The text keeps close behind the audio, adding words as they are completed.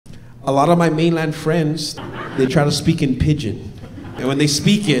A lot of my mainland friends, they try to speak in Pidgin. And when they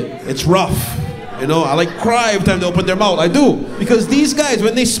speak it, it's rough. You know, I like cry every time they open their mouth. I do. Because these guys,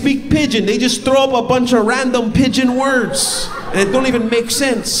 when they speak Pidgin, they just throw up a bunch of random Pidgin words. And it don't even make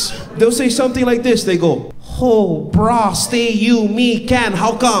sense. They'll say something like this. They go, ho, brah, stay you, me, can,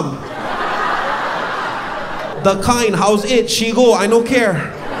 how come? The kind, how's it? She go, I no care.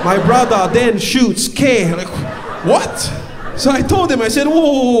 My brother then shoots, K. Like, what? So I told him, I said,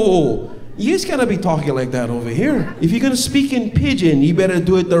 whoa. You just gotta be talking like that over here. If you're gonna speak in Pidgin, you better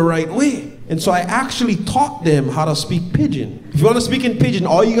do it the right way. And so I actually taught them how to speak Pidgin. If you want to speak in Pidgin,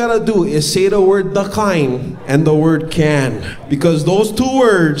 all you gotta do is say the word the kind and the word can. Because those two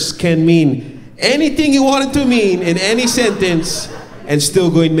words can mean anything you want it to mean in any sentence and still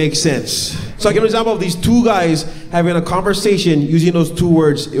going to make sense. So I give an example of these two guys having a conversation using those two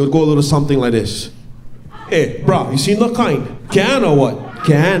words. It would go a little something like this. Hey, bro, you seen the kind? Can or what?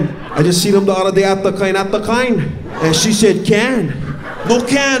 Can. I just seen him the other day at the kind. And she said, can. No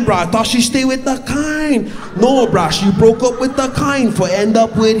can, bro. I thought she stay with the kind. No, bro. She broke up with the kind for end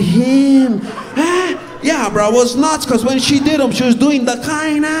up with him. Yeah, bro. I was nuts because when she did him, she was doing the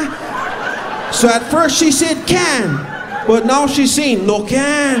kind. So at first she said can, but now she's saying no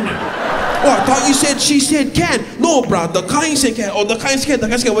can. Oh, I thought you said she said can. No, bro. The kind said can. Oh, the kind said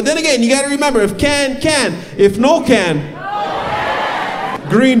can. But then again, you gotta remember, if can, can. If no can,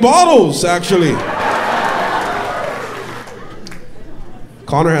 green bottles, actually.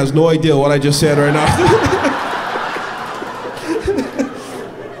 Connor has no idea what I just said right now.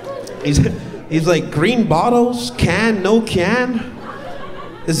 he's like, green bottles, can, no can?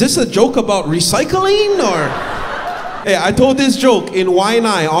 Is this a joke about recycling or? Hey, I told this joke in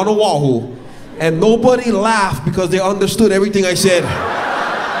Waianae on Oahu, and nobody laughed because they understood everything I said.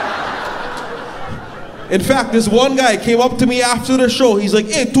 In fact, this one guy came up to me after the show. He's like,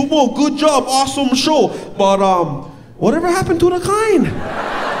 hey, Tumua, good job, awesome show. But whatever happened to the kind?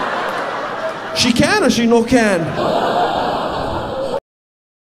 She can or she no can?